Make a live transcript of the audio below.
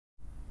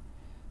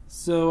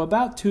So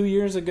about 2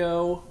 years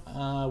ago,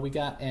 we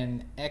got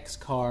an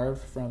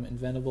X-Carve from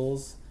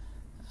Inventables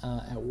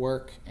at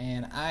work,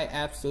 and I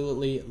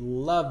absolutely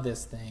love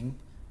this thing.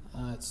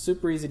 It's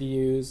super easy to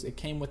use. It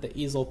came with the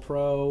Easel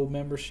Pro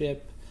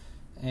membership,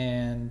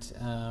 and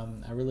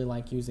I really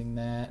like using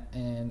that.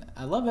 And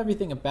I love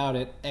everything about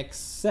it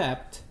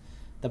except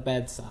the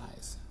bed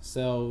size.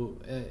 So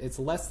it's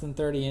less than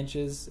 30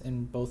 inches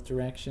in both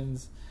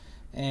directions.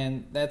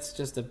 And that's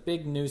just a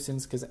big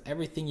nuisance because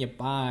everything you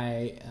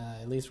buy,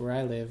 at least where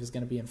I live, is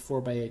going to be in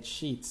 4x8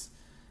 sheets.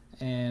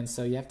 And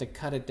so you have to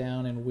cut it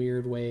down in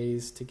weird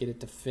ways to get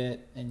it to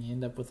fit, and you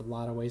end up with a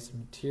lot of wasted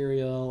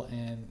material,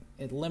 and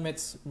it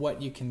limits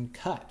what you can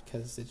cut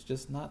because it's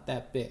just not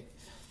that big.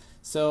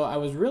 So I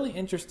was really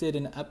interested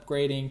in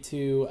upgrading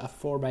to a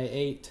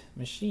 4x8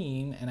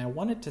 machine, and I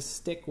wanted to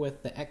stick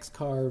with the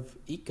X-Carve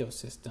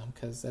ecosystem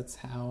because that's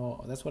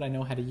what I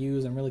know how to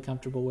use. I'm really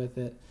comfortable with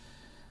it.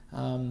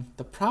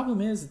 The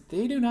problem is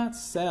they do not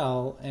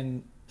sell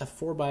a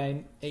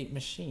 4x8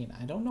 machine.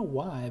 I don't know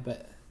why,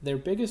 but their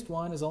biggest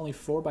one is only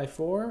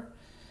 4x4,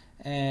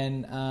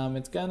 and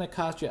it's going to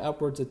cost you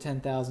upwards of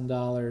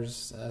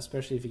 $10,000,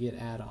 especially if you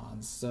get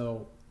add-ons.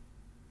 So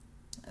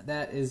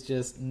that is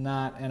just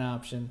not an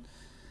option.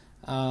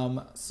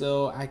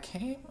 So I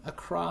came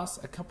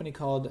across a company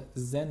called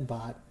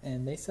Zenbot,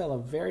 and they sell a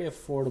very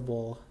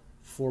affordable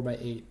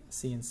 4x8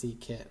 CNC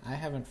kit. I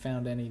haven't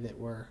found any that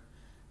were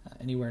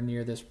anywhere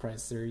near this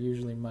price. They're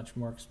usually much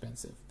more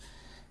expensive.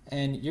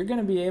 And you're going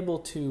to be able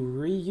to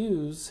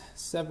reuse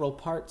several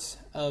parts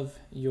of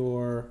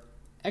your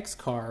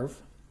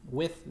X-Carve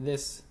with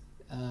this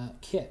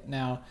kit.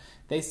 Now,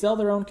 they sell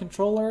their own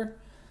controller,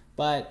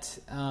 but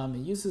it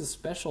uses a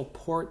special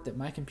port that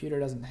my computer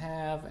doesn't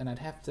have, and I'd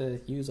have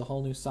to use a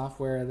whole new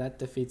software. That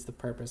defeats the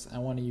purpose. I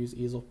want to use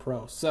Easel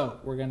Pro. So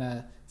we're going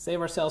to save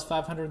ourselves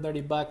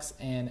 $530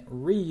 and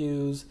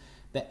reuse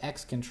the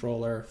X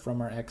controller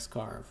from our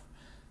X-Carve.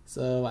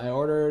 So I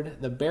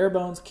ordered the bare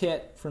bones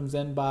kit from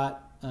Zenbot,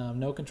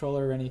 no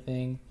controller or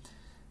anything,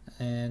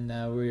 and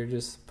we're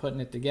just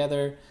putting it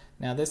together.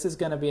 Now this is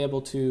going to be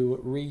able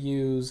to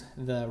reuse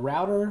the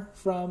router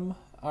from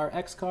our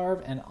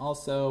X-Carve and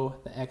also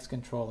the X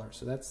controller.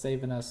 So that's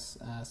saving us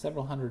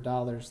several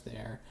 $100s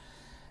there.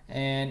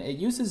 And it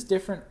uses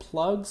different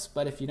plugs,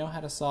 but if you know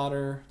how to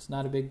solder, it's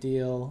not a big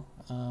deal.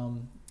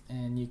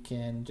 And you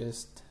can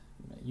just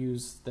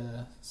use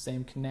the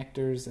same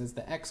connectors as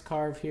the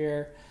X-Carve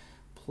here.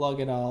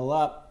 Plug it all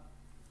up,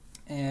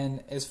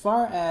 and as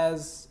far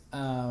as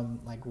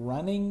like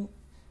running,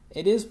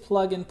 it is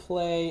plug and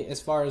play as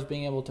far as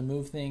being able to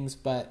move things,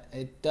 but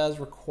it does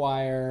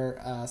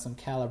require some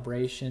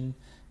calibration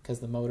because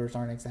the motors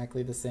aren't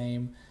exactly the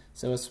same.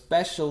 So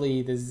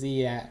especially the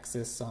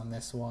Z-axis on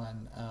this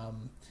one,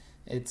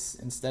 it's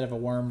instead of a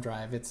worm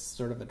drive, it's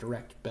sort of a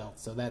direct belt,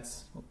 so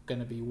that's going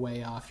to be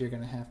way off. You're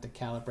going to have to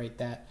calibrate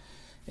that.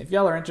 If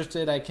y'all are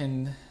interested, I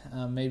can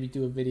maybe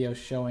do a video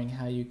showing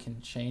how you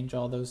can change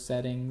all those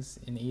settings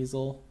in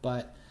Easel,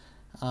 but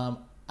I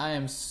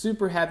am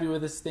super happy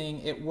with this thing.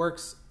 It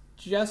works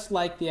just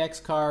like the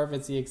X-Carve.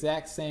 It's the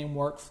exact same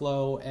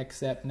workflow,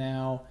 except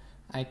now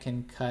I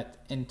can cut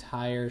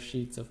entire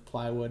sheets of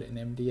plywood in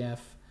MDF.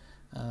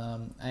 I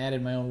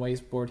added my own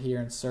wasteboard here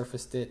and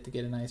surfaced it to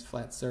get a nice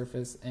flat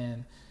surface,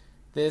 and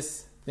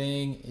this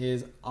thing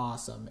is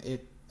awesome.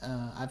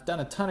 I've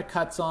done a ton of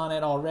cuts on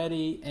it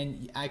already,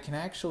 and I can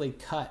actually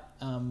cut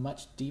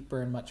much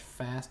deeper and much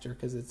faster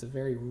because it's a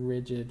very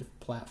rigid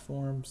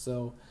platform.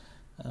 So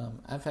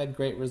I've had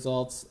great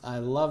results. I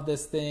love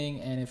this thing,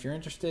 and if you're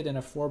interested in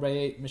a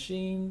 4x8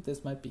 machine,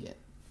 this might be it.